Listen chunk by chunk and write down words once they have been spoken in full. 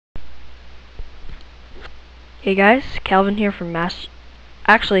Hey guys, Calvin here from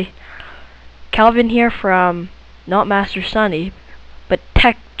Calvin here from not Master Sunny, but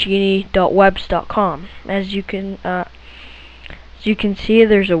TechGenie.webs.com. As you can see,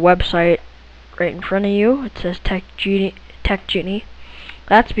 there's a website right in front of you. It says TechGenie.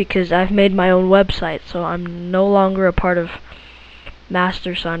 That's because I've made my own website, so I'm no longer a part of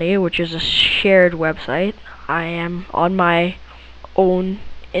Master Sunny, which is a shared website. I am on my own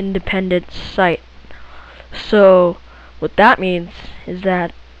independent site. So what that means is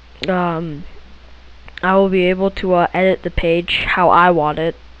that I will be able to edit the page how I want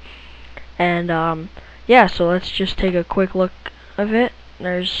it, and yeah, so let's just take a quick look of it.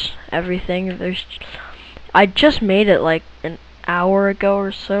 There's everything. I just made it like an hour ago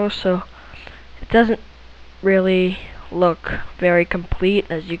or so it doesn't really look very complete.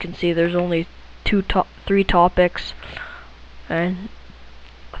 As you can see, there's only three topics and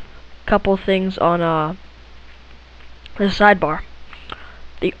a couple things on the sidebar.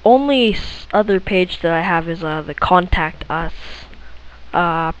 The only other page that I have is the Contact Us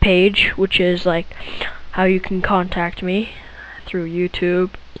page, which is like how you can contact me through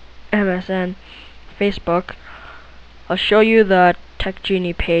YouTube, MSN, Facebook. I'll show you the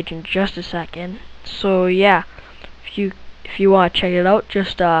TechGenie page in just a second. So yeah, if you want to check it out,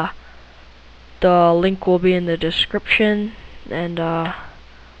 just the link will be in the description, and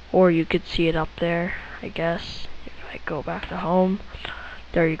or you could see it up there, I guess. If I go back to home,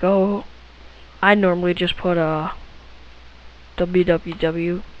 there you go. I normally just put a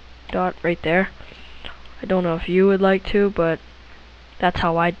www dot right there. I don't know if you would like to, but that's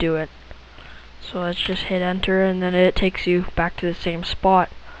how I do it. So let's just hit enter, and then it takes you back to the same spot.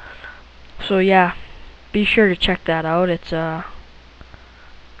 So yeah, be sure to check that out. It's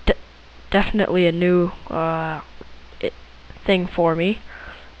definitely a new thing for me,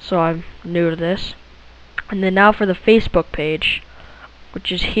 so I'm new to this. And then now for the Facebook page, which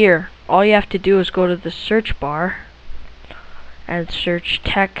is here. All you have to do is go to the search bar and search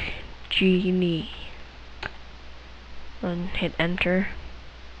TechGenie and hit enter.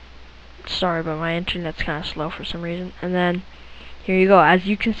 Sorry, but my internet's kind of slow for some reason. And then here you go. As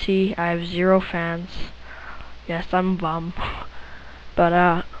you can see, I have 0 fans. Yes, I'm a bum.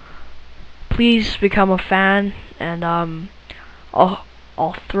 But please become a fan, and I'll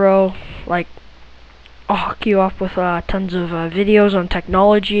throw like I'll hook you up with tons of videos on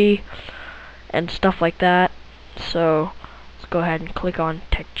technology and stuff like that. So let's go ahead and click on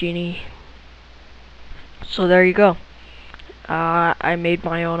TechGenie. So there you go. I made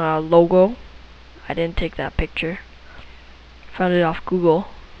my own logo. I didn't take that picture. Found it off Google,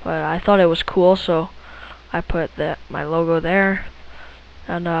 but I thought it was cool, so I put my logo there.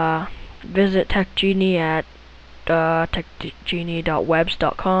 And visit TechGenie at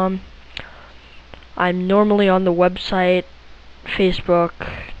techgenie.webs.com. I'm normally on the website, Facebook,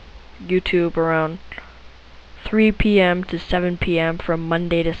 YouTube around 3 p.m. to 7 p.m. from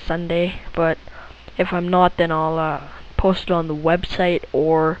Monday to Sunday, but if I'm not, then I'll post it on the website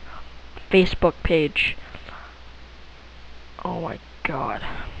or Facebook page. Oh my god.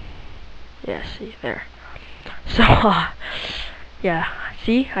 Yeah, see there. So yeah,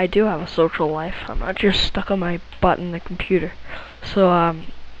 see, I do have a social life. I'm not just stuck on my butt in the computer. So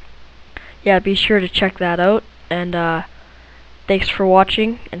yeah, be sure to check that out, and thanks for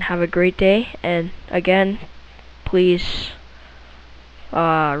watching, and have a great day. And again, please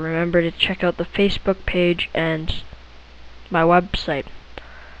remember to check out the Facebook page and my website.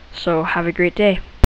 So have a great day.